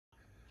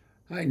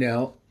Hi,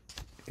 Nell.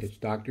 It's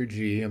Dr.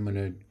 G. I'm going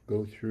to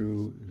go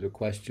through the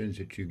questions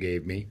that you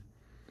gave me.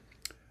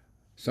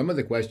 Some of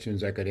the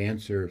questions I could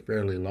answer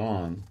fairly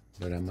long,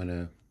 but I'm going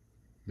to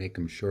make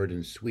them short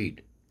and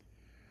sweet.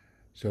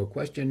 So,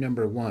 question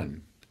number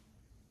one,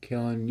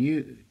 can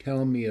you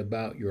tell me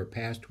about your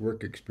past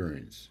work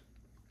experience?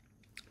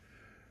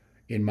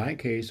 In my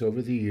case,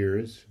 over the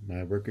years,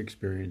 my work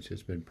experience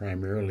has been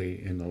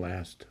primarily in the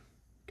last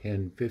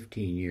 10,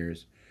 15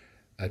 years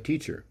a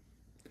teacher.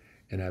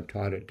 And I've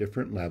taught at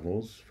different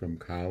levels, from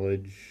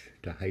college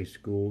to high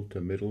school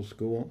to middle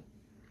school,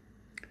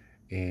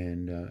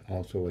 and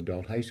also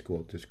adult high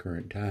school at this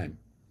current time.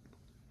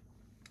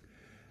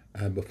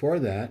 Before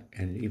that,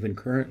 and even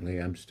currently,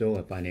 I'm still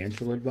a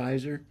financial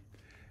advisor,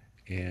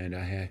 and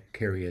I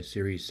carry a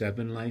Series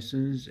 7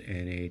 license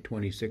and a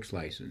 26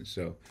 license.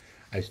 So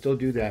I still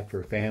do that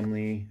for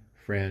family,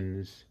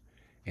 friends,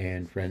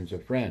 and friends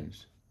of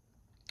friends.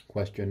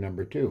 Question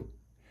number two.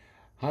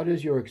 How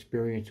does your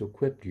experience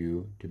equip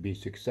you to be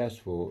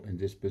successful in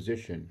this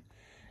position,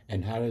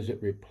 and how does it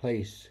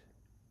replace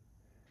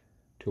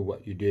to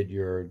what you did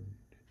your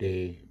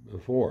day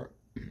before?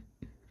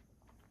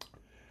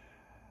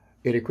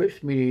 It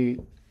equips me,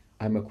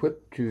 I'm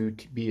equipped to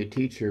be a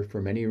teacher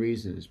for many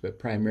reasons, but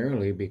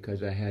primarily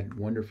because I had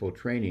wonderful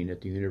training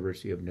at the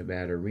University of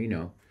Nevada,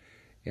 Reno,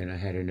 and I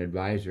had an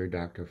advisor,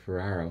 Dr.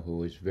 Ferrara, who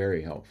was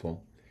very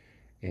helpful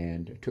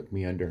and took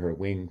me under her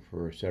wing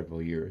for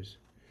several years.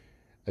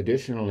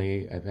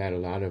 Additionally, I've had a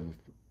lot of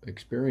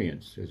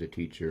experience as a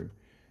teacher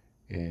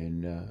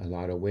in a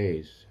lot of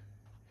ways.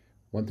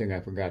 One thing I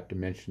forgot to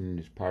mention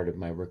as part of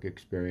my work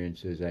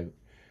experience is I've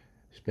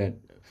spent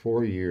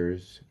 4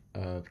 years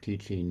of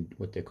teaching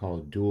what they call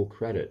dual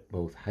credit,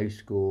 both high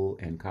school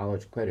and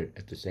college credit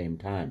at the same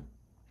time.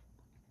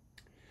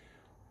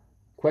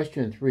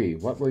 Question three,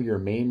 what were your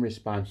main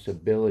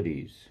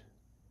responsibilities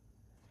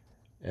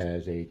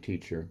as a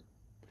teacher?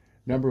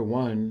 Number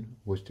one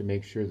was to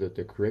make sure that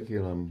the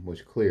curriculum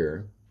was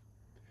clear.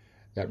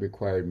 That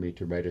required me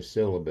to write a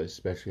syllabus,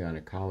 especially on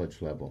a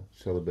college level.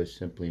 Syllabus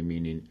simply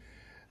meaning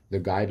the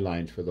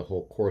guidelines for the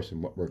whole course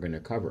and what we're going to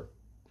cover.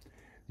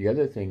 The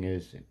other thing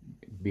is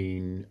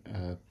being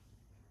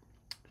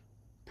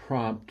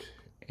prompt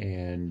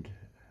and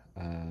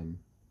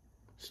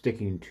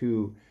sticking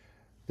to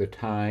the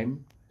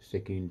time,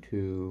 sticking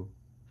to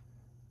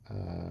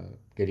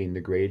getting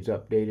the grades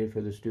updated for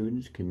the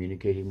students,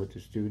 communicating with the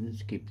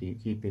students,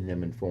 keeping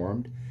them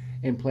informed,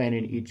 and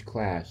planning each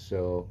class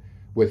so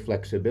with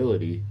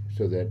flexibility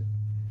so that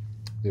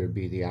there would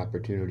be the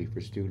opportunity for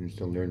students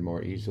to learn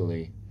more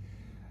easily.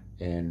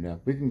 And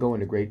we can go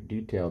into great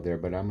detail there,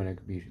 but I'm going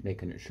to be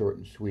making it short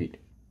and sweet.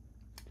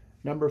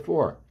 Number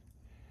four,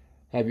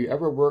 have you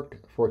ever worked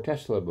for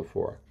Tesla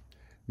before?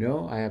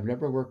 No, I have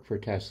never worked for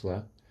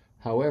Tesla.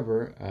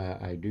 However,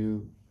 I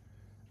do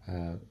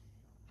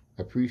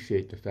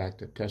appreciate the fact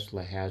that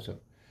Tesla has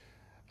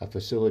a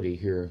facility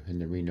here in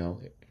the Reno,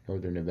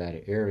 Northern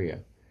Nevada area.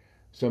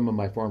 Some of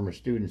my former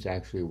students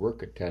actually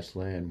work at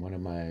Tesla, and one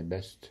of my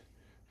best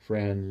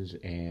friends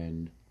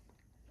and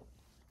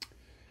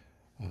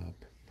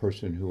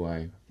person who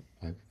I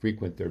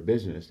frequent their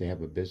business, they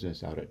have a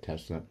business out at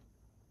Tesla,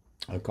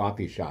 a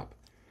coffee shop.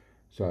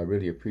 So I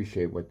really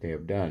appreciate what they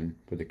have done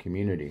for the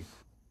community.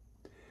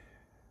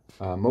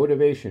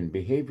 Motivation,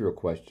 behavioral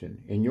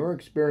question. In your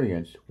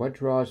experience, what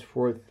draws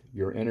forth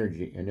your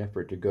energy and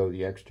effort to go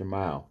the extra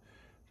mile,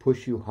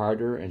 push you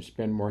harder and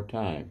spend more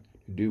time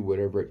to do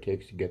whatever it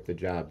takes to get the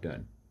job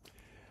done?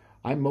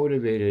 I'm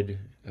motivated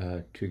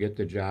to get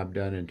the job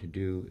done and to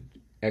do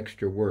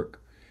extra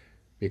work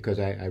because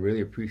I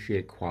really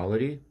appreciate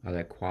quality. I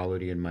like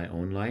quality in my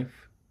own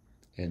life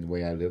and the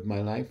way I live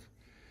my life.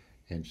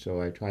 And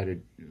so I try to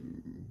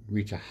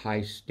reach a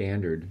high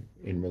standard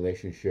in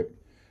relationship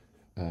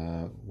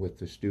with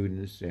the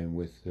students and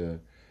with the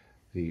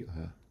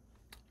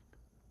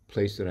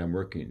place that I'm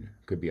working.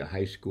 Could be a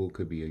high school,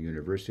 could be a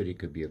university,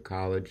 could be a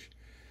college.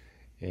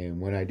 And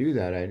when I do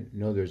that, I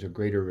know there's a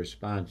greater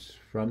response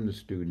from the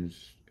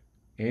students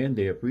and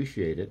they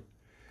appreciate it.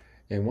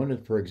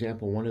 And for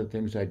example, one of the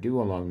things I do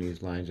along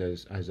these lines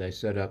is I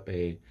set up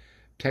a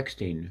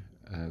texting,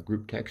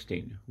 group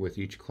texting with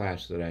each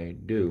class that I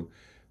do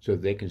so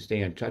they can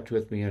stay in touch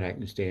with me and I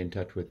can stay in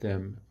touch with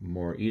them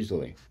more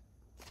easily.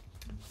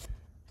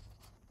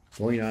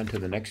 Going on to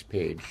the next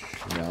page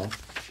now.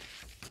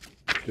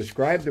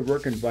 Describe the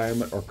work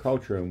environment or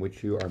culture in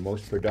which you are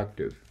most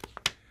productive.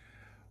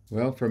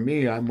 Well, for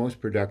me, I'm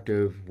most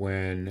productive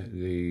when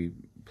the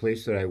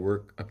place that I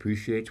work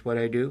appreciates what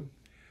I do,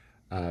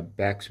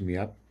 backs me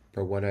up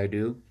for what I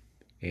do,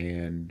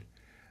 and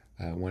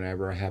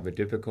whenever I have a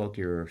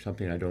difficulty or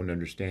something I don't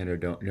understand or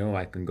don't know,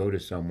 I can go to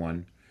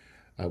someone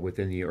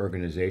within the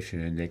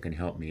organization and they can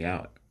help me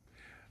out.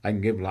 I can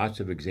give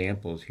lots of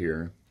examples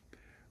here.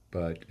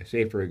 But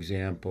say, for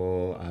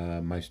example,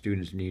 my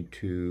students need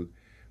to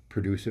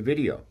produce a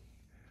video.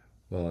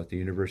 Well, at the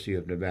University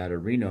of Nevada,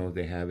 Reno,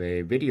 they have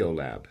a video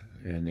lab,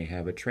 and they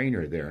have a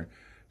trainer there.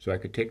 So I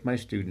could take my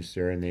students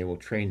there, and they will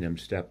train them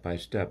step by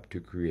step to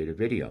create a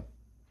video.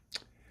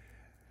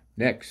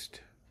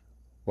 Next,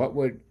 What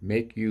would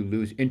make you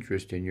lose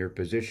interest in your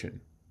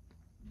position?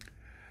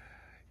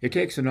 It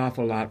takes an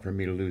awful lot for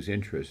me to lose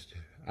interest.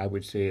 I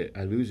would say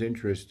I lose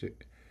interest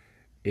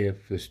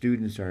if the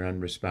students are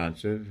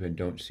unresponsive and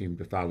don't seem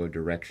to follow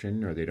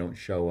direction, or they don't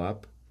show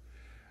up,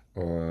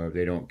 or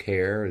they don't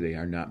care, or they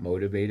are not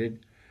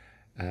motivated.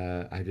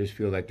 I just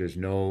feel like there's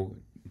no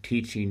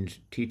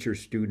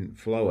teacher-student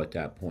flow at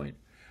that point.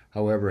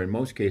 However, in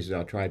most cases,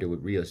 I'll try to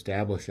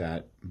reestablish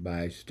that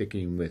by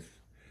sticking with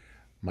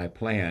my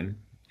plan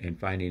and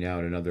finding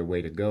out another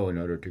way to go in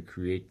order to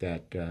create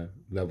that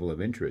level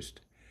of interest.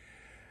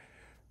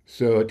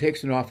 So it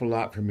takes an awful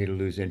lot for me to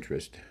lose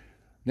interest.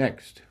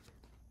 Next,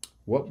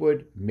 what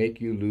would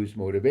make you lose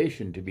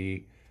motivation to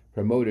be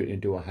promoted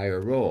into a higher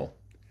role?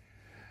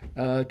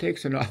 It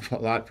takes an awful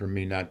lot for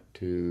me not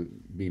to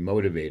be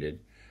motivated.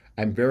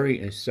 I'm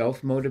very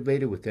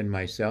self-motivated within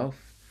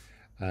myself,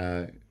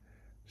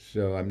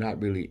 so I'm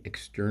not really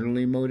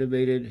externally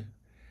motivated.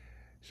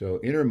 So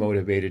inner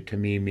motivated to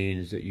me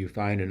means that you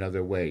find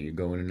another way, you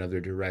go in another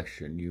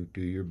direction, you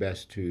do your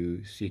best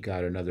to seek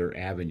out another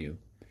avenue.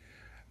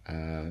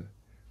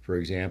 For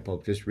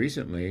example, just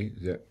recently,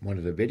 one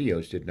of the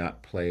videos did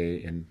not play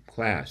in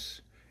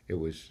class. It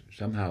was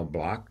somehow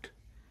blocked.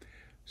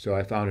 So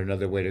I found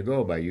another way to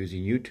go by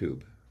using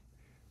YouTube.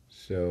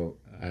 So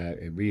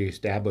I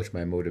reestablished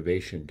my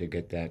motivation to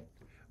get that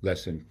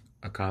lesson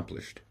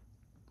accomplished.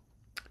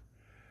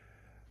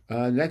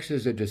 Next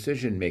is a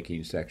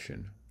decision-making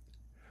section.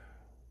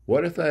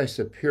 What if a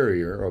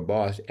superior or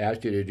boss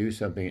asked you to do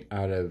something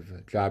out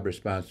of job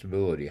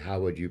responsibility? How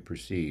would you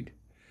proceed?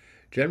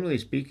 Generally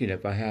speaking,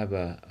 if I have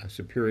a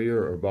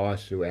superior or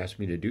boss who asks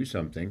me to do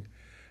something,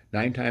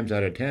 9 times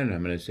out of 10,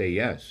 I'm going to say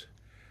yes.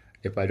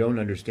 If I don't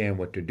understand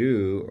what to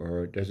do,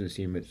 or it doesn't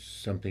seem it's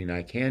something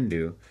I can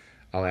do,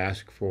 I'll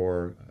ask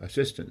for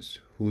assistance.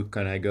 Who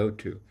can I go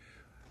to?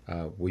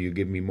 Will you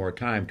give me more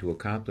time to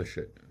accomplish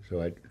it?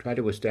 So I try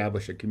to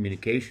establish a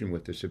communication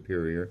with the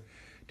superior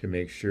to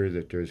make sure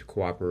that there's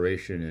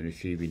cooperation in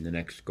achieving the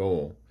next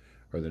goal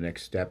or the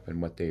next step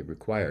in what they've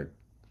required.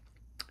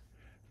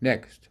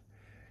 Next,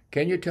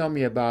 can you tell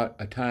me about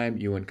a time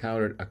you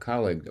encountered a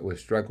colleague that was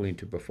struggling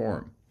to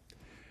perform?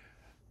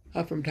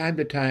 From time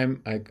to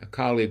time, a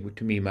colleague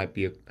to me might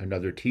be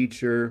another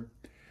teacher.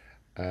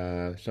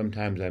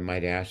 Sometimes I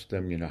might ask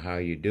them, how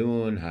you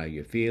doing? How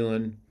you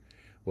feeling?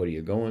 What are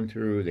you going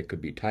through? They could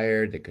be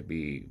tired. They could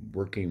be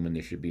working when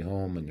they should be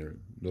home and they're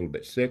a little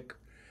bit sick.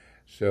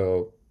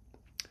 So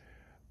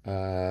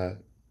I'm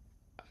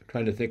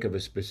trying to think of a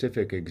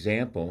specific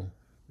example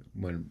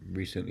when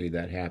recently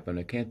that happened.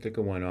 I can't think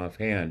of one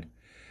offhand.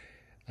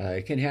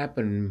 It can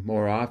happen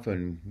more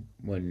often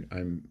when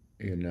I'm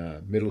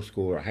in middle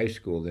school or high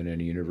school than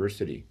in a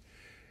university.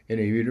 In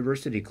a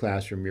university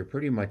classroom, you're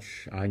pretty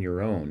much on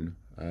your own.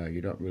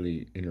 You don't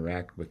really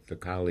interact with the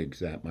colleagues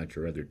that much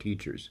or other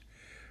teachers.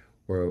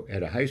 Or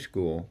at a high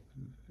school,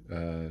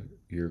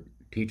 your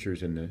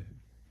teachers in the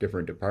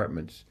different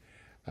departments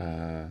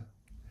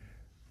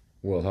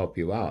will help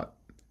you out.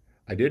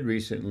 I did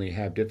recently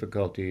have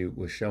difficulty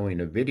with showing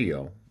a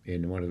video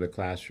in one of the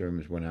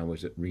classrooms when I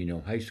was at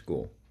Reno High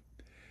School.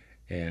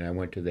 And I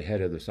went to the head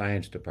of the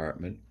science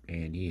department,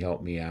 and he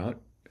helped me out,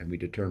 and we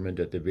determined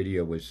that the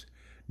video was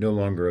no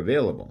longer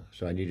available.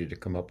 So I needed to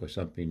come up with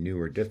something new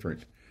or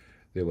different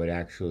that would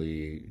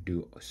actually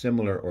do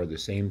similar or the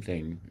same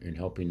thing in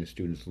helping the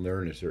students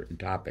learn a certain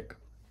topic.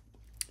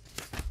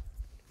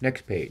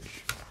 Next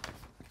page.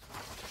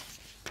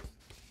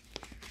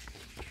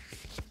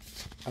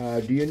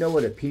 Do you know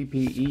what a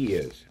PPE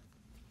is?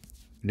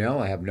 No,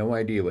 I have no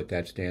idea what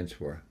that stands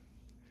for.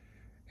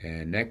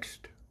 And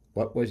next,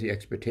 what was the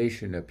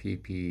expectation of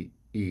PPE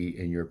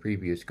in your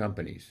previous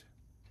companies?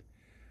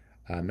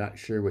 I'm not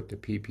sure what the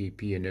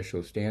PPP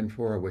initials stand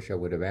for. I wish I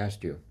would have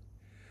asked you.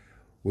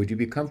 Would you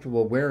be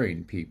comfortable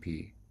wearing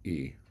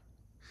PPE?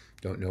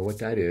 Don't know what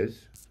that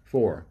is.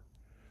 4.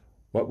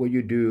 What would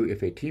you do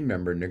if a team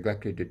member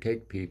neglected to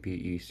take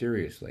PPE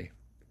seriously?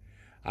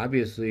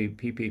 Obviously,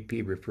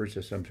 PPP refers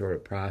to some sort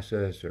of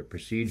process or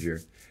procedure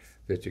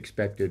that's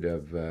expected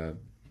of an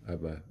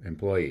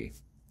employee.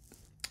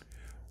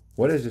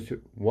 What if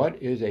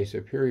a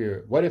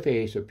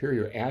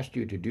superior asked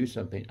you to do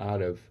something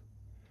out of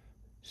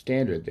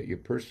standard that you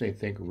personally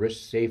think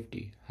risks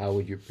safety? How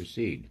would you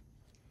proceed?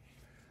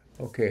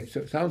 Okay,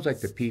 so it sounds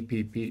like the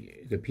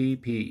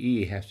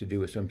PPE has to do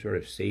with some sort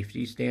of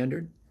safety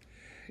standard.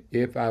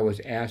 If I was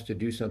asked to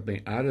do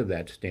something out of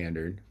that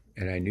standard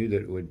and I knew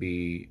that it would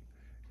be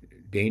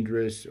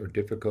dangerous or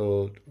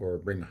difficult or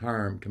bring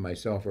harm to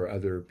myself or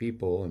other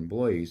people,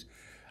 employees,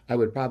 I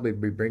would probably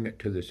bring it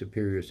to the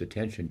superior's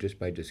attention just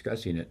by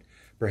discussing it.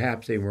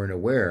 Perhaps they weren't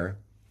aware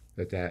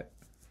that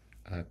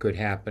could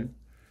happen,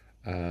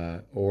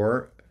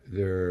 or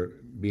they're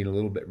being a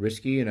little bit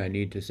risky and I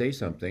need to say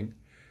something.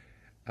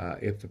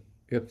 If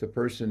the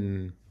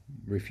person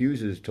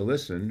refuses to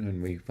listen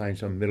and we find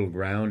some middle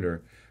ground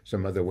or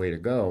some other way to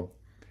go,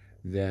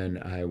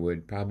 then I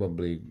would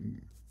probably,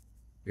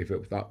 if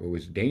it thought it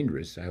was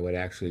dangerous, I would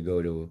actually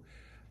go to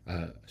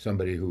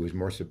somebody who was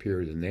more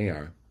superior than they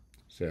are.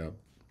 So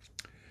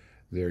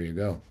There you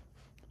go.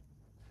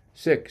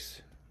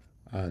 6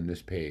 on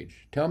this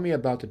page. Tell me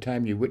about the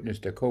time you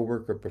witnessed a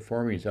coworker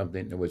performing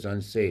something that was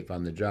unsafe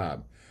on the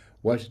job.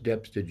 What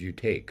steps did you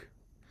take?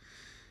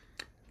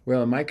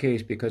 Well, in my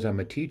case, because I'm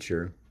a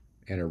teacher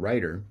and a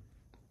writer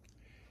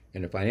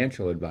and a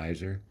financial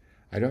advisor,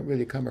 I don't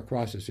really come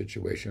across a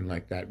situation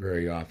like that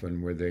very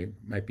often where they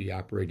might be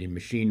operating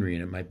machinery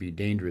and it might be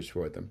dangerous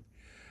for them.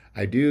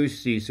 I do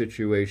see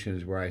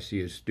situations where I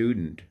see a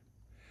student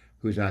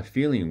who's not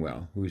feeling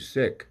well, who's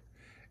sick,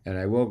 and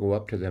I will go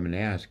up to them and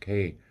ask,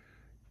 hey,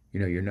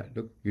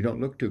 you don't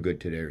look too good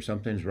today, or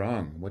something's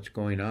wrong. What's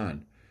going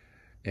on?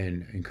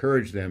 And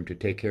encourage them to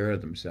take care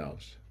of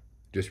themselves.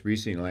 Just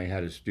recently, I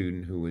had a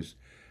student who was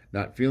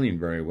not feeling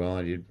very well.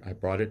 I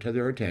brought it to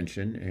their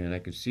attention, and I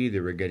could see they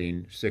were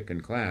getting sick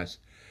in class.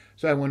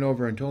 So I went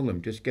over and told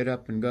them, just get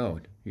up and go.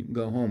 You can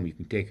go home. You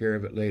can take care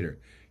of it later.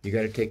 You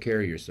got to take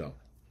care of yourself.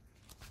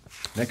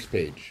 Next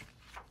page.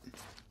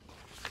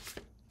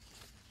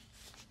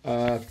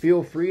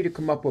 Feel free to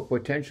come up with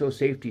potential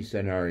safety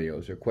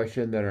scenarios or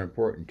questions that are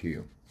important to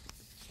you.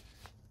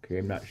 Okay,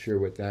 I'm not sure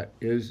what that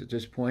is at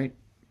this point,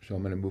 so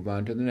I'm going to move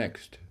on to the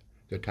next.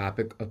 The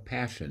topic of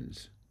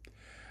passions.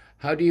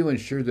 How do you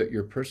ensure that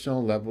your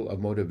personal level of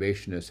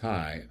motivation is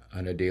high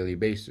on a daily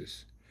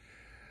basis?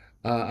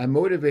 I'm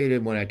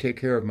motivated when I take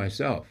care of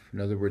myself.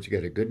 In other words,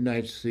 get a good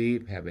night's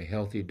sleep, have a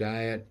healthy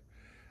diet,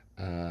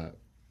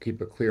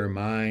 keep a clear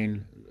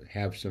mind,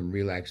 have some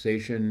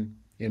relaxation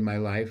in my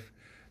life.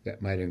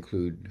 That might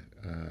include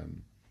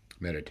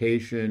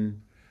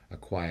meditation, a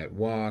quiet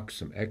walk,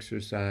 some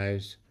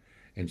exercise,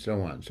 and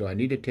so on. So I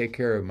need to take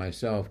care of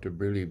myself to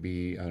really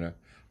be on a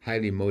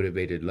highly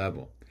motivated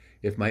level.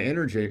 If my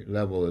energy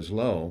level is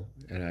low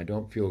and I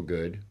don't feel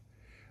good,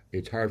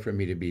 it's hard for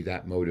me to be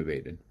that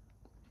motivated.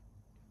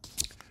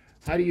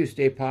 How do you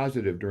stay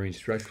positive during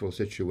stressful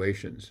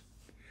situations?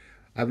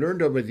 I've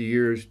learned over the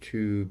years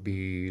to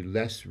be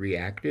less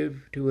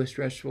reactive to a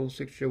stressful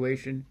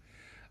situation.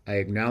 I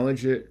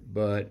acknowledge it,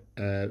 but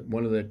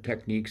one of the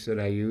techniques that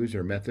I use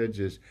or methods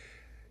is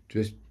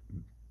just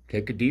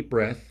take a deep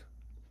breath,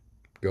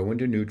 go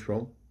into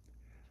neutral,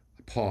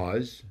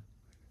 pause,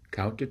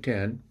 count to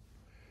 10,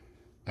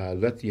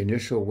 let the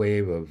initial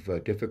wave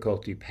of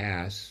difficulty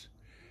pass,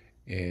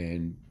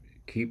 and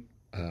keep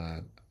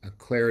a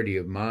clarity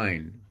of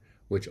mind,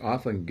 which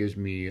often gives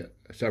me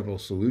several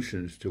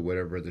solutions to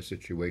whatever the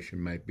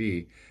situation might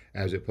be,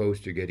 as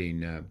opposed to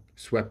getting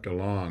swept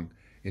along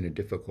in a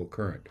difficult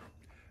current.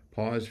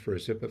 Pause for a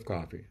sip of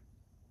coffee.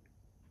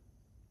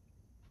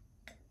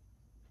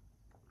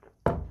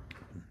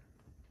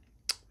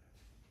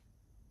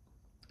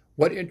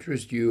 What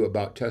interests you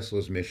about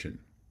Tesla's mission?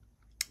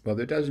 Well,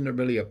 that doesn't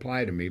really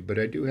apply to me, but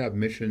I do have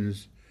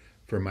missions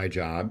for my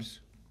jobs,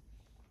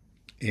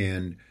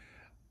 and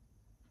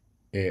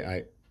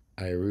I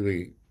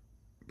really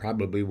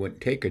probably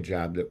wouldn't take a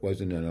job that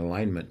wasn't in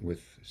alignment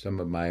with some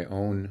of my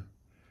own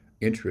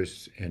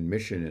interests and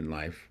mission in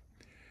life.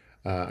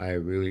 I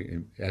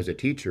really, as a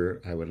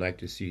teacher, I would like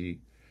to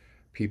see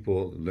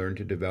people learn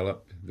to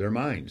develop their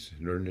minds,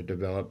 learn to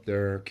develop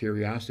their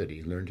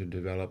curiosity, learn to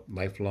develop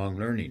lifelong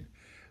learning,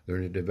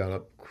 learn to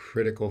develop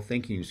critical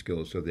thinking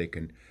skills so they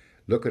can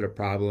look at a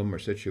problem or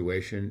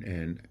situation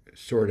and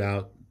sort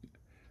out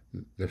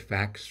the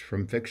facts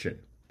from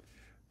fiction.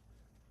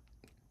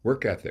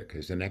 Work ethic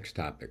is the next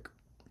topic.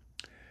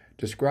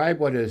 Describe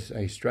what is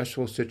a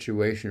stressful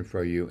situation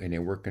for you in a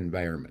work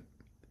environment.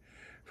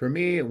 For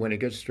me, when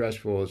it gets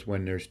stressful is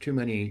when there's too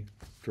many,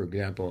 for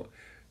example,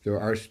 there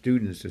are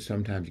students that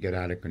sometimes get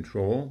out of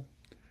control,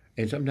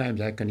 and sometimes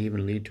that can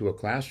even lead to a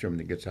classroom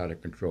that gets out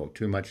of control.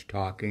 Too much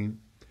talking,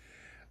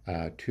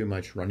 too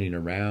much running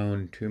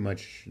around, too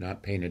much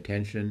not paying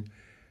attention,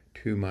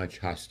 too much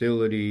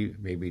hostility,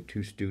 maybe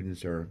two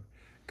students are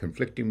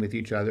conflicting with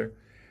each other.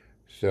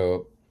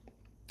 So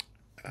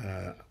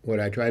what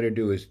I try to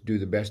do is do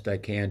the best I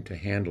can to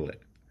handle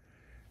it.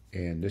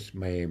 And this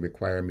may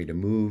require me to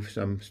move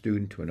some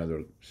student to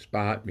another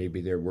spot. Maybe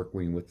they're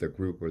working with a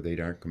group where they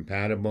aren't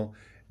compatible.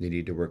 They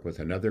need to work with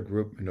another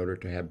group in order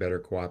to have better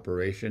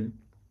cooperation.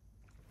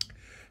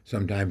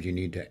 Sometimes you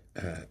need to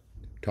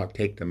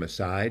take them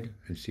aside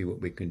and see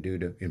what we can do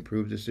to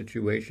improve the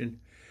situation.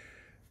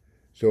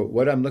 So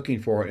what I'm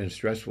looking for in a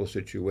stressful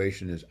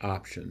situation is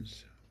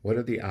options. What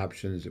are the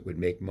options that would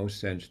make most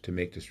sense to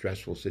make the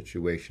stressful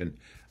situation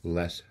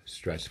less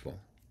stressful?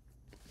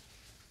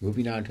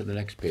 Moving on to the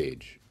next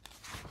page.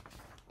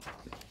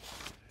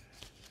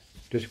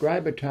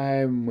 Describe a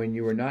time when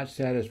you were not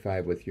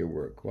satisfied with your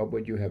work. What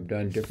would you have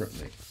done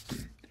differently?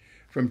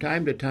 From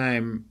time to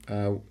time,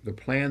 the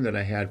plan that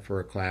I had for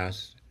a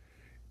class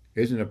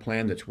isn't a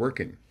plan that's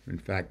working. In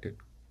fact,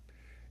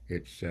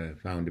 it's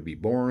found to be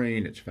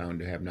boring. It's found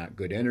to have not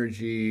good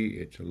energy.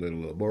 It's a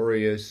little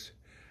laborious.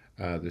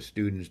 The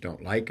students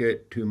don't like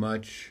it too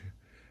much.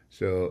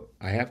 So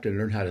I have to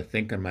learn how to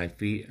think on my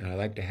feet, and I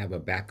like to have a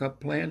backup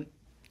plan.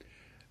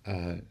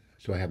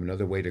 So I have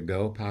another way to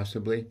go,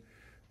 possibly,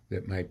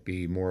 that might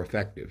be more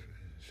effective.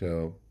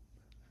 So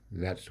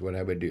that's what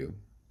I would do.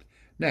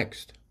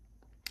 Next,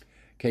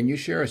 Can you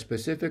share a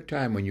specific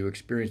time when you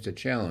experienced a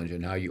challenge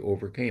and how you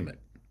overcame it?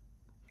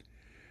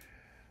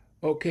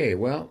 Okay,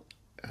 well,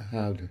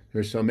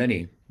 there's so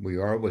many. We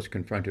are always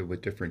confronted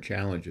with different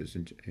challenges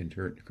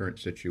in current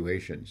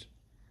situations.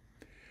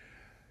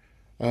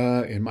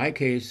 In my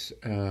case,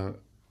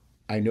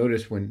 I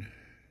notice when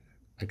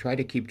I try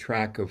to keep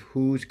track of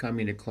who's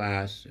coming to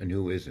class and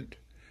who isn't.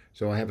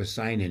 So I have a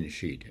sign-in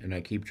sheet, and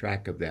I keep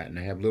track of that, and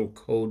I have little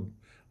code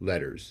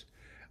letters.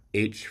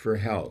 H for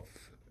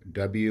health,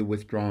 W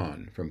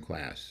withdrawn from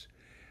class,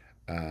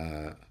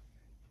 uh,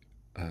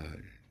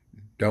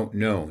 don't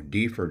know,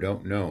 D for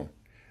don't know,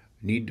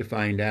 need to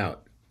find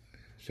out.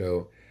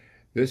 So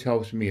this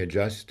helps me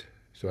adjust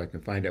so I can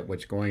find out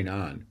what's going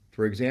on.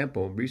 For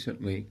example,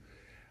 recently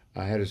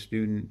I had a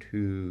student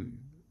who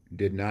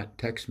did not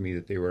text me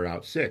that they were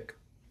out sick.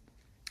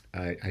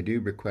 I do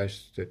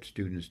request that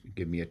students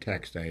give me a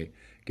text. I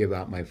give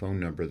out my phone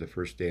number the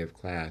first day of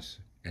class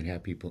and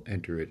have people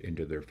enter it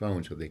into their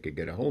phone so they could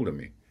get a hold of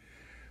me.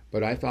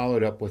 But I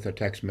followed up with a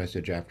text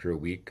message after a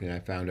week, and I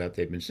found out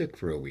they'd been sick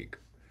for a week.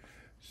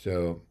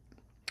 So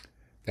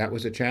that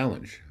was a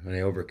challenge, and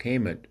I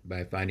overcame it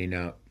by finding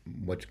out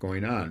what's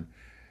going on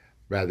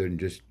rather than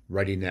just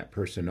writing that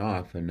person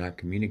off and not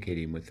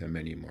communicating with them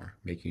anymore,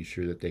 making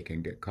sure that they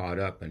can get caught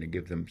up and to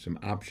give them some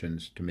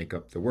options to make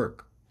up the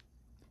work.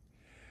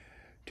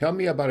 Tell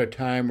me about a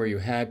time where you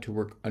had to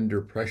work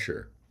under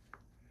pressure.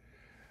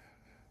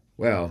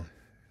 Well,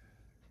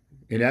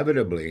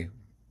 inevitably,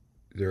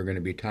 there are going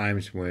to be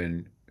times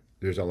when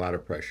there's a lot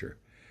of pressure.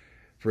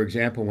 For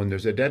example, when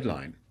there's a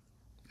deadline.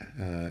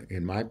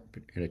 In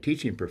a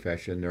teaching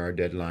profession, there are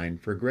deadlines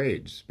for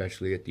grades,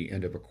 especially at the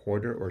end of a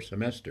quarter or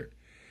semester.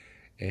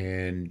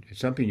 And it's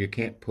something you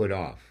can't put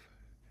off.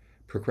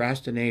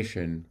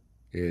 Procrastination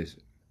is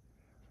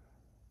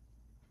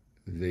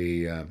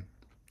the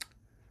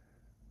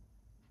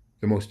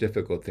most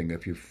difficult thing.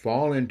 If you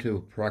fall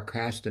into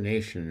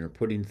procrastination or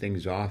putting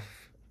things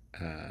off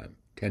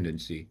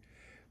tendency,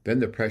 then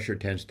the pressure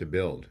tends to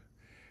build.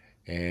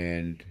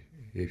 And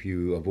if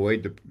you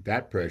avoid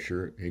that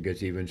pressure, it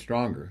gets even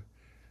stronger.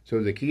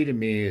 So the key to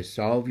me is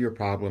solve your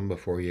problem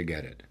before you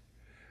get it.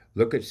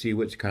 Look at, see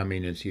what's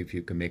coming and see if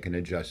you can make an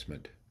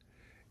adjustment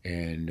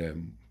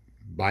and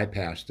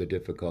bypass the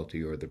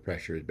difficulty or the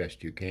pressure as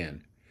best you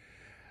can.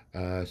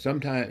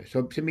 Sometimes,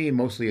 so to me,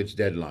 mostly it's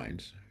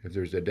deadlines, if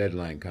there's a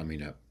deadline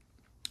coming up.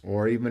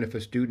 Or even if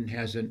a student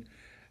hasn't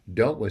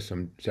dealt with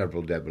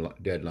several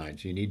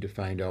deadlines, you need to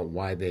find out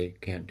why they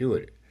can't do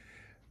it.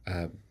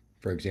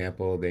 For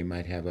example, they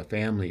might have a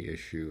family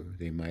issue,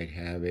 they might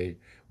have a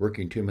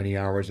working too many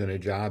hours in a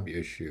job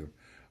issue,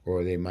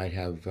 or they might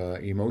have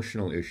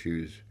emotional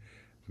issues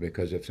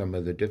because of some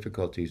of the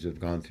difficulties they've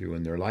gone through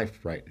in their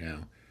life right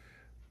now.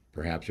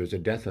 Perhaps there's a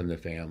death in the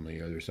family,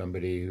 or there's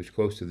somebody who's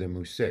close to them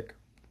who's sick.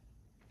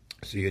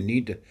 So you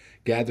need to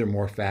gather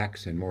more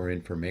facts and more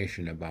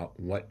information about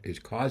what is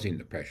causing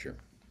the pressure.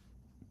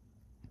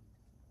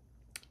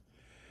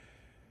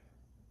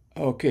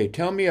 Okay,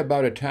 tell me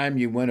about a time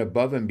you went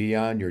above and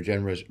beyond your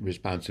generous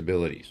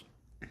responsibilities.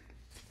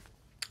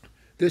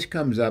 This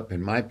comes up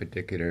in my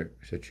particular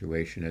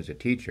situation as a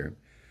teacher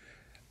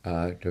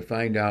to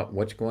find out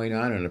what's going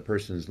on in a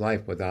person's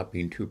life without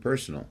being too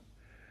personal.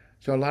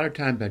 So a lot of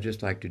times I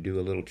just like to do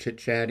a little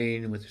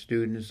chit-chatting with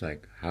students,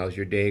 like, how's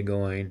your day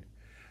going?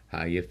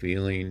 How are you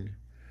feeling?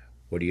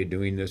 What are you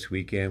doing this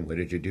weekend? What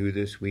did you do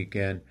this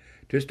weekend?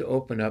 Just to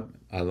open up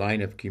a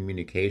line of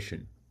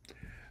communication.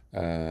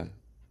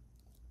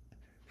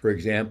 For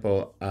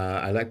example,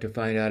 I like to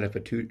find out if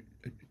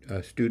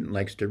a student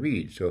likes to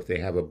read. So if they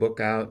have a book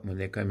out when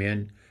they come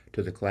in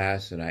to the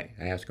class, and I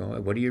ask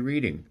them, what are you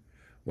reading?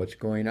 What's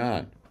going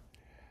on?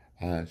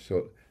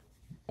 So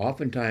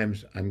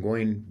oftentimes I'm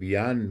going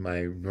beyond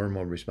my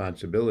normal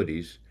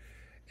responsibilities,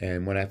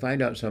 and when I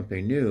find out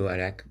something new,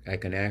 I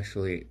can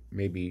actually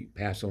maybe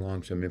pass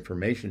along some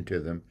information to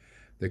them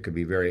that could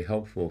be very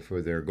helpful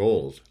for their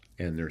goals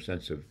and their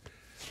sense of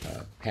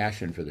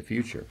passion for the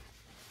future.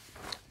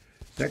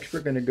 Next,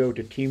 we're going to go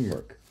to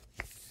teamwork.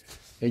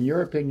 In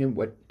your opinion,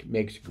 what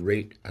makes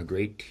a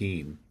great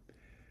team?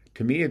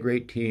 To me, a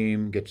great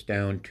team gets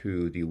down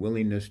to the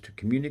willingness to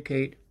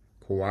communicate,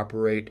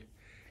 cooperate,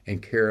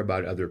 and care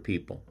about other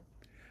people.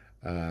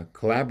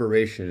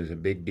 Collaboration is a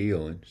big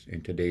deal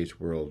in today's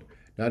world,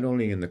 not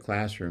only in the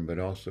classroom, but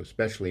also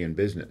especially in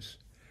business.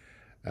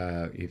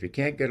 If you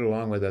can't get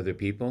along with other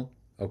people,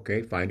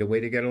 okay, find a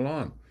way to get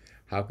along.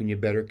 How can you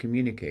better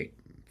communicate?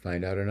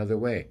 Find out another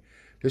way.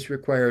 This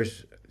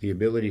requires the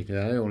ability to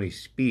not only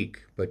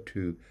speak, but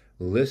to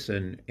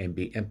listen and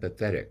be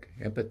empathetic.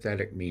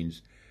 Empathetic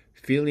means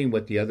feeling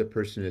what the other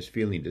person is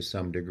feeling to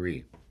some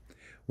degree.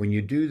 When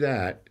you do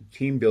that,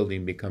 team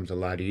building becomes a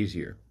lot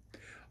easier.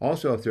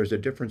 Also, if there's a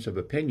difference of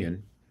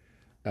opinion,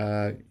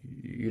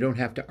 you don't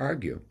have to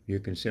argue. You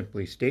can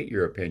simply state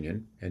your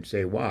opinion and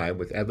say why,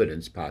 with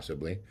evidence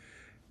possibly.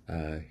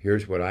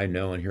 Here's what I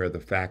know, and here are the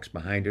facts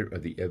behind it, or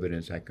the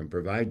evidence I can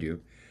provide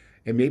you.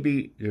 And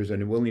maybe there's a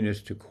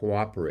willingness to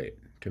cooperate.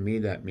 To me,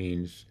 that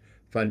means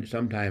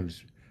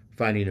sometimes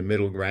finding a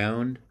middle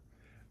ground,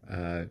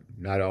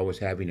 not always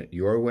having it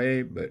your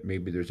way, but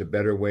maybe there's a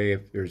better way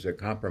if there's a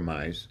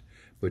compromise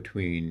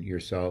between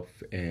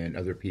yourself and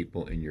other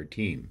people in your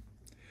team.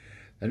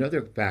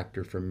 Another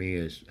factor for me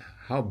is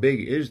how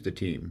big is the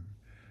team?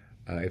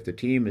 If the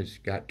team has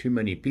got too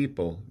many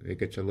people, it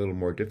gets a little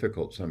more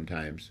difficult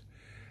sometimes.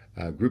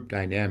 Group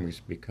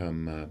dynamics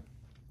become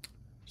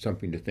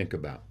something to think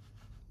about.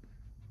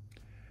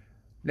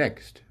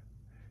 Next,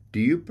 do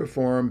you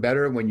perform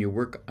better when you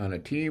work on a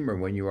team or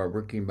when you are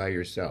working by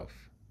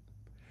yourself?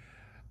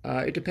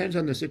 It depends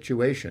on the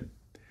situation.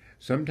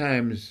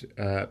 Sometimes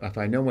if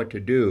I know what to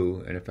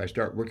do and if I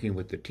start working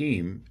with the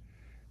team,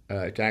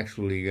 it's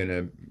actually going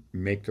to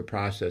make the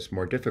process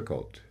more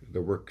difficult.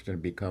 The work's going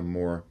to become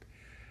more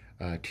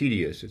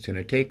tedious. It's going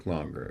to take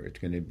longer. It's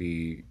going to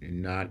be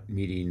not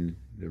meeting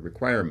the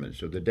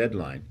requirements or the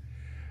deadline.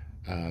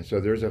 So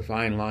there's a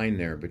fine line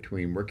there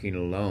between working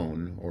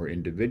alone or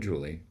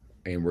individually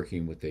and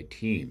working with a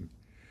team.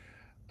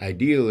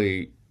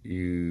 Ideally,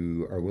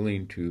 you are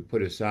willing to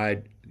put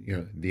aside,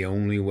 the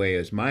only way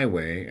is my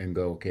way and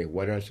go, okay,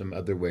 what are some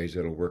other ways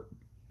that'll work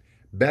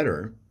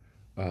better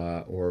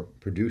or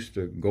produce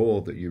the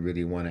goal that you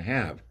really want to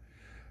have?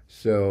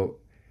 So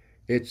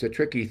it's a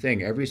tricky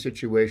thing. Every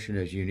situation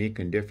is unique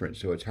and different,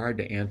 so it's hard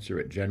to answer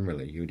it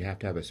generally. You'd have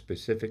to have a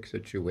specific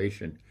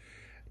situation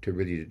to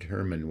really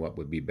determine what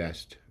would be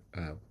best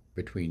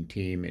between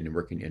team and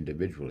working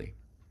individually.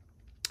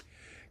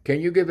 Can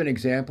you give an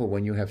example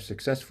when you have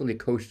successfully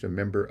coached a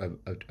member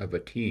of a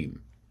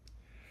team?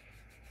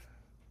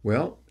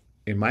 Well,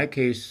 in my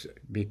case,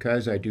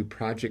 because I do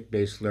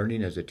project-based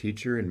learning as a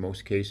teacher in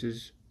most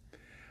cases,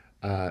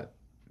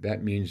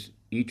 that means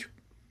each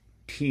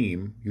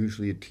team,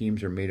 usually the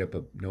teams are made up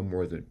of no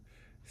more than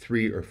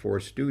 3 or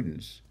 4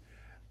 students.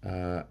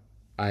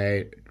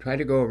 I try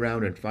to go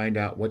around and find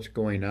out what's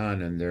going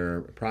on in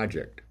their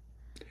project.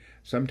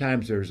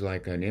 Sometimes there's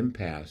like an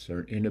impasse or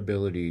an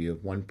inability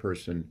of one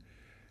person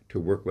to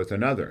work with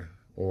another,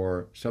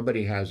 or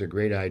somebody has a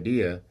great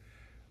idea,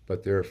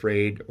 but they're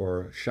afraid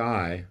or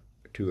shy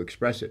to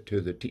express it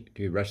to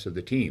the rest of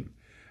the team.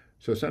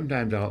 So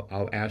sometimes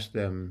I'll ask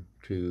them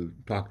to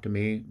talk to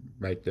me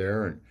right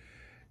there,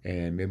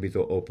 and maybe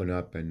they'll open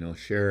up and they'll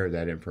share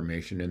that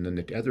information, and then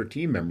the other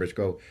team members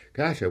go,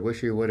 gosh, I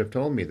wish you would have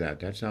told me that.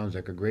 That sounds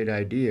like a great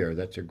idea, or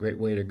that's a great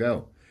way to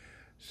go.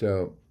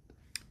 So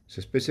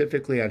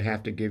specifically, I'd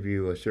have to give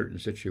you a certain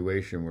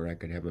situation where I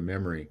could have a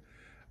memory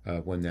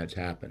when that's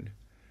happened.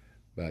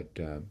 But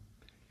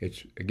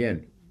it's,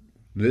 again,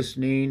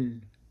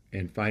 listening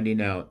and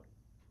finding out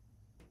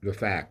the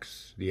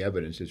facts, the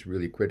evidence is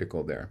really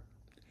critical there.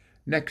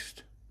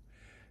 Next,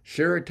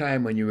 share a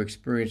time when you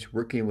experienced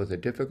working with a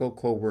difficult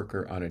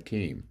coworker on a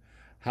team.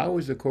 How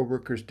was the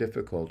coworkers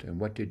difficult, and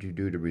what did you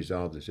do to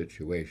resolve the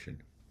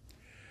situation?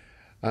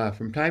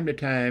 From time to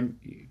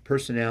time,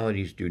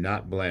 personalities do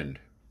not blend,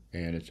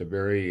 and it's a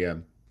very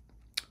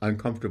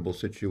uncomfortable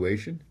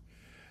situation.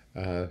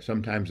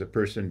 Sometimes a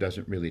person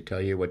doesn't really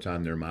tell you what's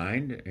on their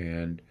mind,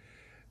 and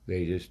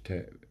they just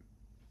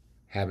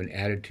have an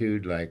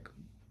attitude like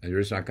they're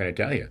just not going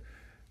to tell you.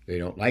 They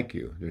don't like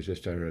you. There's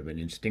just sort of an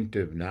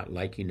instinctive not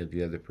liking of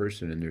the other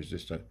person, and there's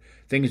just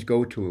things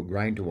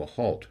grind to a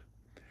halt.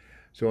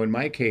 So in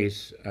my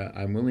case,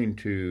 I'm willing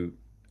to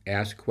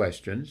ask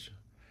questions.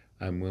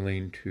 I'm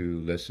willing to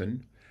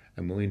listen.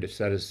 I'm willing to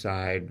set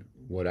aside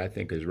what I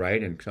think is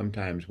right, and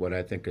sometimes what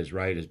I think is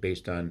right is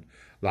based on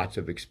lots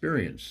of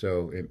experience.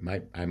 So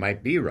I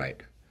might be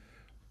right,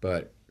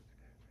 but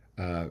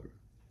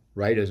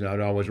right is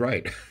not always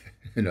right.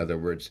 In other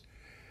words,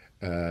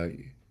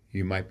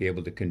 you might be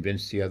able to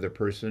convince the other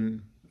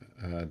person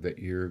that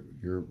your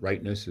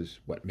rightness is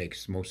what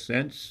makes most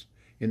sense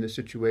in the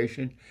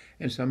situation,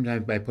 and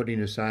sometimes by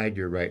putting aside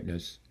your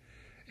rightness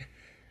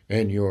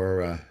and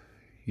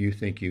you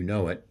think you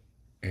know it,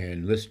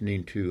 and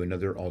listening to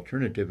another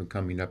alternative and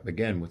coming up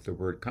again with the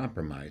word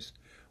compromise.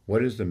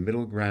 What is the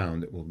middle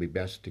ground that will be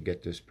best to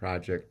get this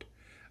project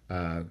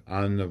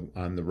on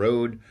the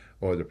road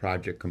or the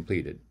project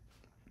completed?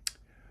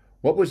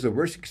 What was the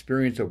worst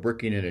experience of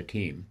working in a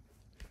team?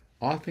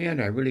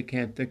 Offhand, I really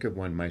can't think of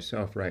one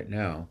myself right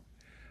now,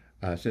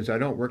 since I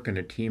don't work in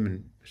a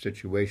team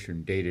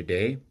situation day to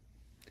day.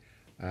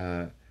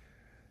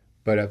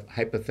 But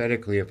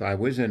hypothetically, if I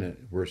was in a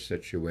worse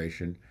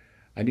situation,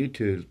 I need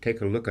to take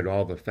a look at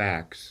all the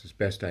facts as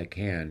best I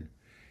can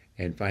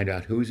and find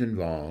out who's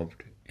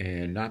involved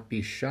and not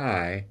be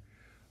shy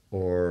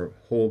or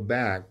hold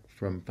back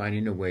from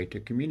finding a way to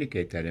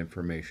communicate that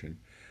information,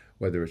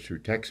 whether it's through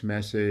text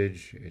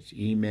message, it's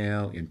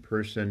email, in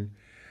person.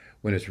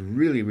 When it's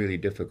really, really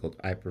difficult,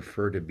 I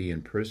prefer to be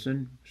in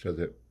person so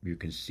that you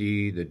can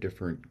see the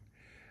different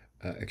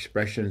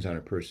expressions on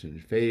a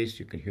person's face.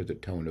 You can hear the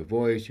tone of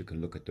voice. You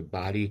can look at the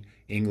body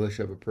English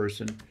of a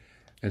person.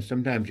 And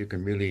sometimes you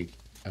can really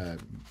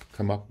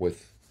come up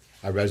with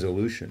a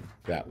resolution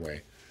that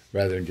way,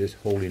 rather than just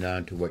holding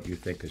on to what you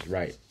think is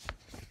right.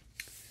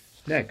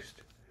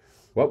 Next,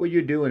 what would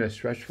you do in a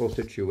stressful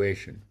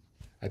situation?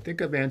 I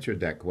think I've answered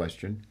that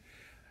question.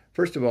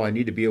 First of all, I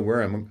need to be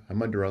aware I'm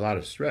under a lot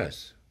of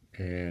stress.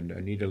 and I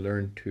need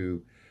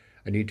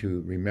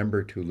to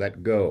remember to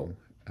let go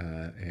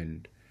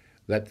and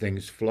let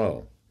things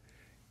flow.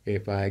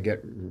 If I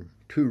get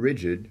too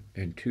rigid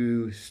and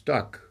too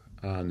stuck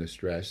on the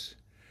stress,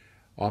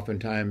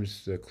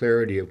 oftentimes the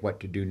clarity of what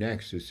to do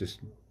next is just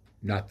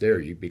not there.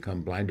 You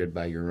become blinded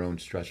by your own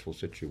stressful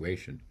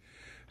situation.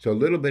 So a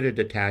little bit of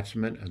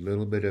detachment, a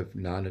little bit of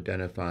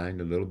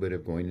non-identifying, a little bit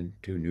of going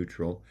into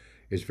neutral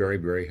is very,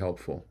 very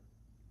helpful.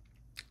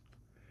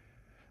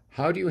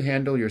 How do you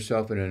handle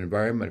yourself in an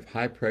environment of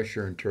high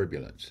pressure and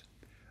turbulence?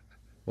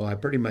 Well, I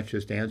pretty much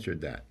just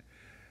answered that.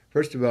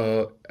 First of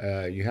all,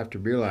 you have to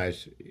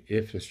realize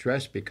if the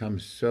stress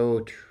becomes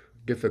so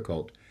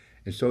difficult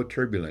and so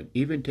turbulent,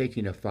 even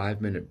taking a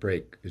 5-minute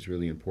break is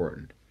really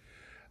important.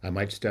 I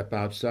might step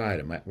outside.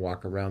 I might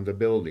walk around the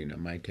building. I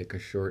might take a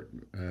short,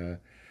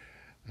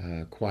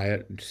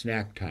 quiet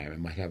snack time. I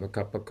might have a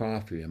cup of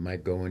coffee. I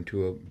might go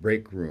into a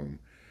break room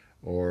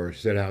or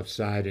sit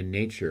outside in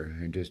nature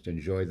and just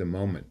enjoy the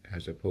moment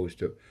as opposed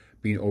to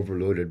being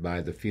overloaded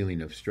by the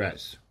feeling of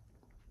stress.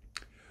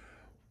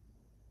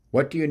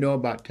 What do you know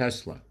about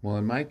Tesla? Well,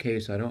 in my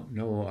case, I don't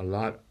know a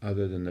lot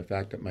other than the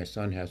fact that my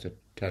son has a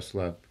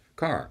Tesla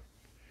car.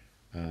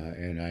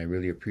 And I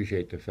really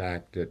appreciate the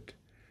fact that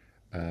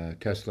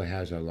Tesla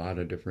has a lot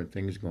of different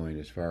things going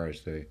as far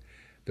as the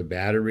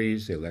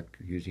batteries,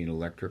 using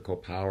electrical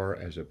power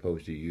as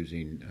opposed to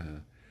using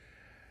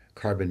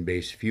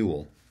carbon-based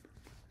fuel.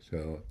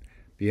 So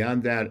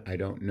beyond that, I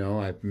don't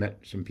know. I've met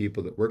some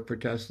people that work for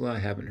Tesla. I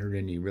haven't heard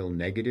any real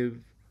negative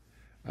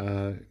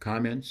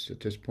comments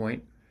at this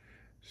point.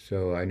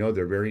 So I know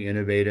they're very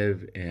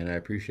innovative, and I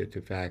appreciate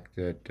the fact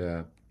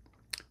that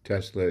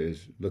Tesla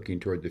is looking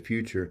toward the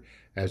future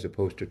as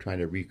opposed to trying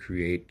to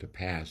recreate the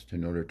past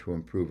in order to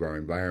improve our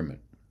environment.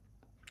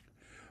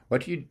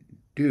 What do you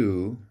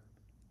do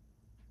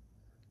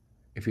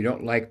if you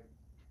don't like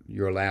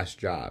your last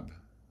job?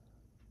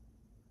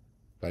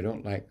 If I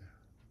don't like,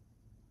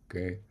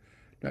 okay,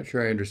 not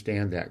sure I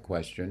understand that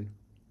question.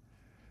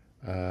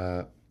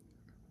 If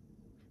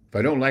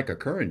I don't like a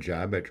current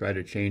job, I try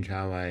to change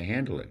how I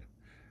handle it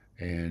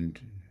and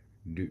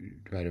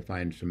try to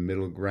find some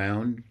middle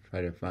ground,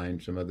 try to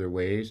find some other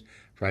ways,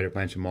 try to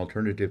find some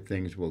alternative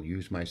things will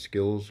use my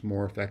skills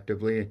more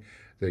effectively,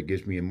 that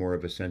gives me more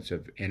of a sense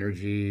of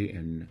energy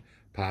and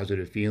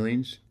positive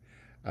feelings.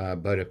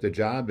 But if the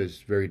job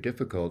is very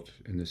difficult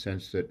in the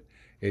sense that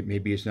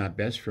maybe it's not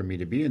best for me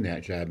to be in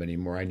that job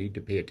anymore, I need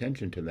to pay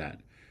attention to that.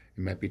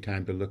 It might be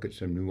time to look at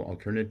some new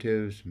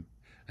alternatives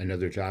and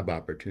other job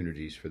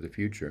opportunities for the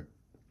future.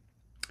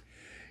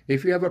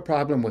 If you have a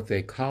problem with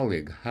a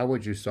colleague, how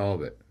would you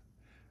solve it?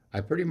 I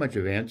pretty much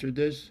have answered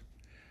this.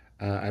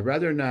 I'd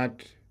rather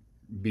not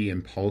be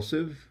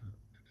impulsive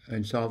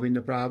in solving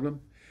the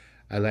problem.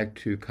 I like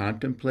to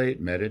contemplate,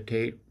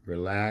 meditate,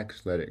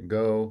 relax, let it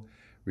go,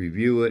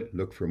 review it,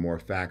 look for more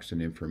facts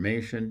and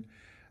information.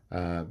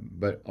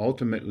 But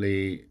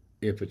ultimately,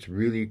 if it's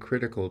really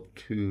critical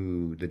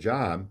to the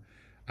job,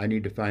 I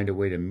need to find a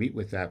way to meet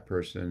with that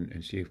person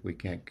and see if we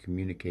can't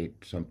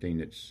communicate something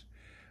that's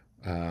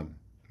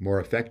more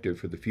effective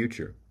for the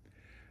future.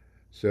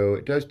 So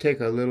it does take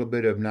a little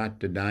bit of not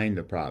denying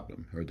the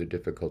problem or the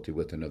difficulty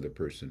with another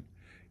person.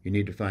 You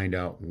need to find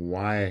out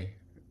why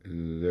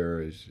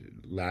there is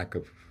lack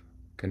of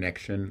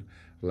connection,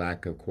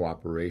 lack of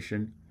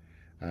cooperation.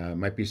 It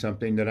might be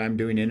something that I'm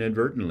doing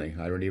inadvertently.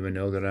 I don't even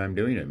know that I'm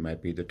doing it. It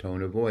might be the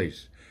tone of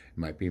voice. It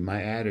might be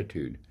my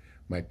attitude.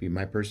 It might be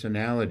my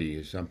personality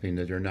is something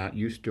that they're not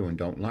used to and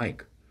don't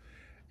like.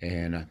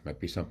 And it might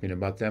be something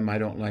about them I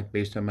don't like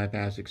based on my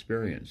past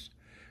experience.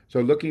 So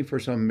looking for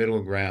some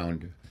middle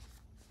ground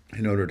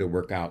in order to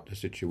work out the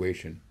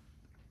situation.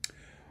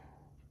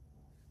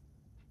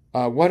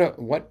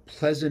 What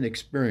pleasant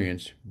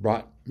experience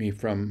brought me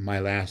from my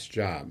last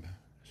job?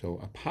 So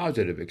a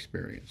positive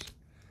experience.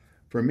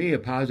 For me, a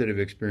positive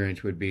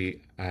experience would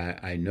be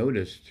I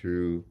noticed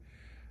through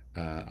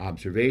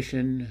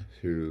observation,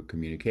 through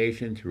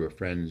communication, through a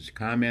friend's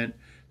comment,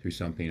 through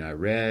something I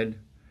read,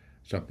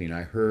 something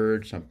I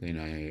heard, something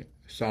I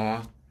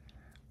saw,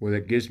 where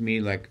it gives me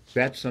like,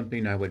 that's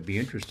something I would be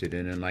interested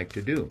in and like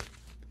to do.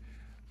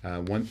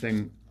 One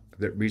thing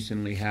that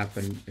recently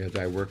happened is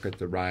I work at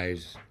the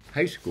Rise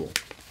High School.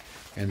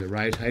 And the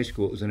Rise High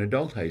School is an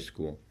adult high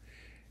school.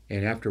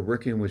 And after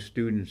working with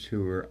students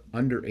who were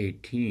under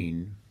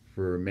 18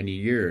 for many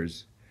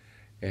years,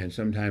 and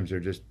sometimes they're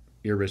just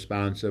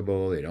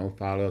irresponsible, they don't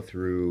follow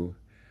through,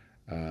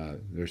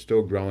 they're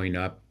still growing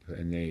up,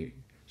 and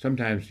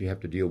sometimes you have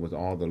to deal with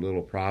all the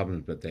little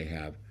problems that they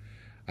have.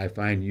 I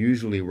find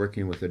usually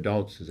working with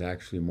adults is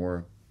actually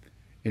more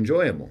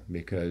enjoyable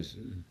because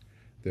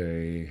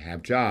they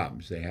have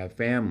jobs, they have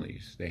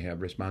families, they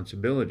have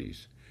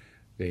responsibilities,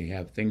 they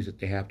have things that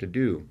they have to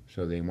do,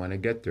 so they want to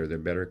get there. They're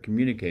better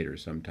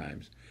communicators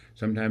sometimes.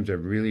 Sometimes they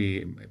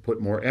really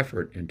put more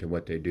effort into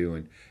what they do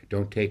and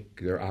don't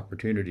take their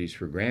opportunities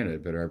for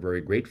granted, but are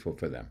very grateful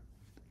for them.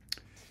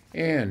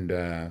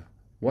 And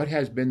what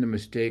has been the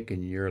mistake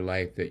in your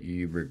life that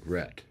you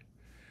regret?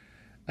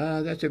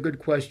 That's a good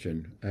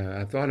question.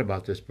 I thought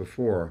about this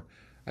before.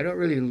 I don't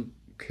really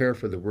care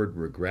for the word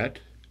regret.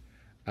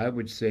 I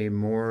would say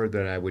more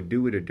that I would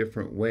do it a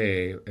different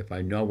way if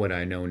I know what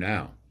I know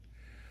now.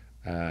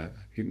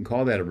 You can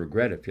call that a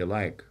regret if you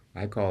like.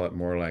 I call it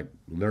more like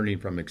learning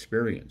from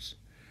experience.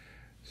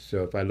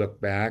 So if I look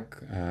back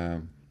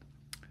on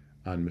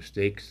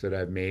mistakes that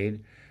I've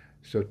made,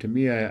 so to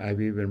me,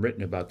 I've even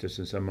written about this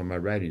in some of my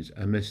writings.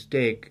 A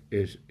mistake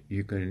is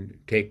you can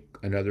take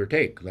another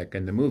take, like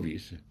in the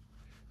movies.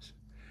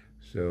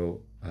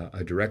 So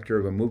a director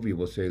of a movie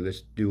will say,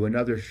 let's do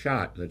another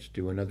shot, let's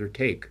do another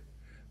take,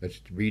 let's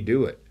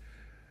redo it.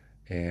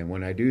 And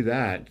when I do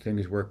that,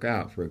 things work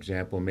out. For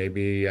example,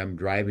 maybe I'm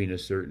driving a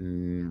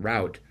certain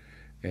route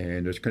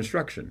and there's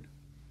construction.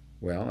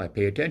 Well, I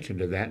pay attention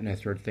to that and I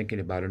start thinking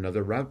about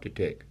another route to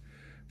take.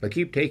 If I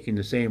keep taking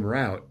the same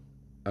route,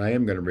 I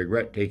am going to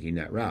regret taking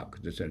that route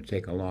because it's going to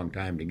take a long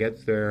time to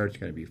get there. It's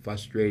going to be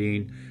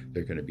frustrating.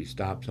 There are going to be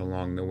stops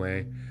along the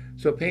way.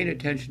 So paying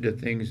attention to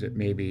things that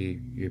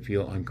maybe you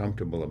feel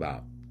uncomfortable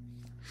about.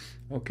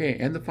 Okay,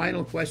 and the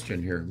final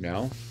question here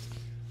now.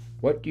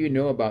 What do you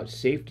know about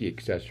safety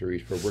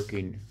accessories for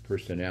working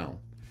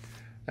personnel?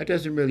 That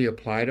doesn't really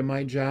apply to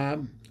my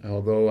job,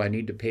 although I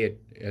need to pay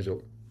it as a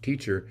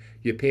teacher.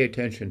 You pay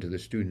attention to the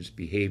students'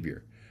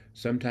 behavior.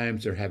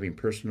 Sometimes they're having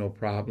personal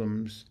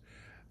problems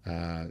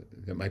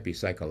that might be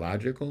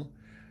psychological.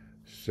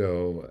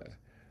 So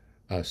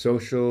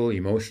social,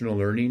 emotional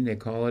learning, they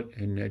call it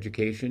in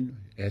education,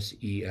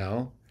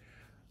 SEL.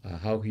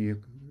 How can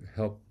you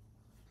help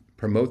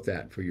promote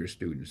that for your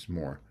students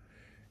more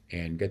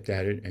and get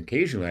that in?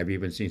 Occasionally, I've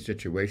even seen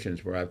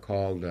situations where I've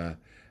called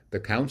the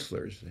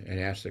counselors and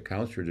asked the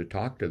counselor to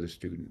talk to the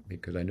student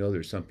because I know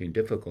there's something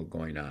difficult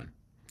going on.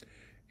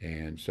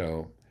 And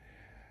so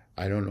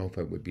I don't know if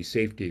it would be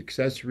safety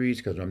accessories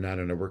because I'm not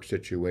in a work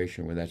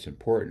situation where that's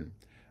important.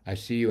 I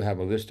see you have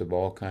a list of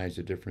all kinds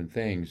of different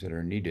things that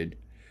are needed,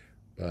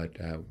 but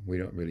we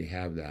don't really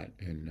have that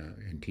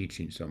in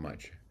teaching so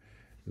much.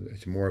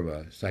 It's more of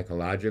a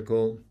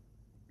psychological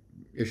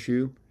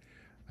issue.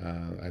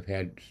 I've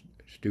had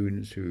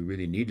students who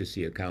really need to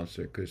see a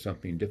counselor because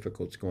something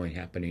difficult's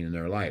happening in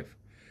their life.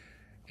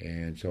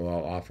 And so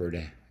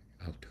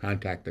I'll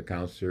contact the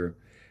counselor.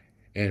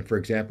 And for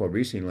example,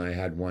 recently I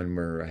had one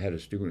where I had a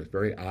student with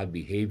very odd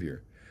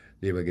behavior.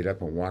 They would get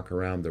up and walk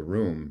around the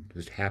room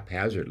just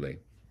haphazardly.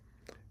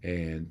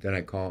 And then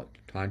I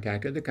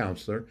contacted the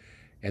counselor,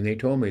 and they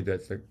told me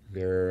that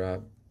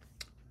their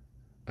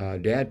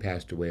dad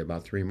passed away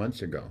about 3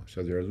 months ago.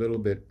 So they're a little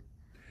bit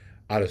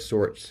out of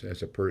sorts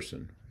as a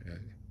person.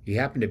 He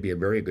happened to be a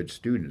very good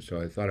student,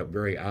 so I thought it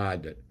very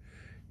odd that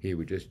he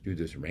would just do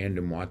this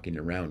random walking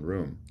around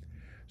room.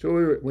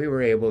 So we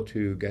were able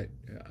to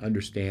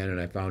understand,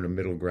 and I found a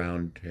middle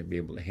ground to be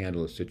able to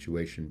handle a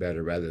situation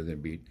better rather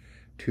than be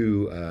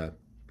too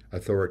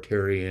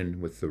authoritarian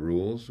with the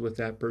rules with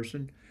that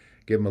person.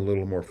 Give them a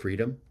little more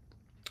freedom.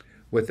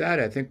 With that,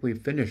 I think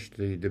we've finished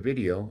the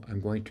video. I'm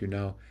going to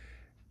now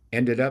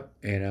end it up,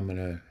 and I'm going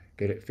to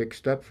get it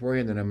fixed up for you,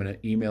 and then I'm going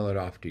to email it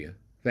off to you.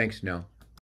 Thanks, Nell.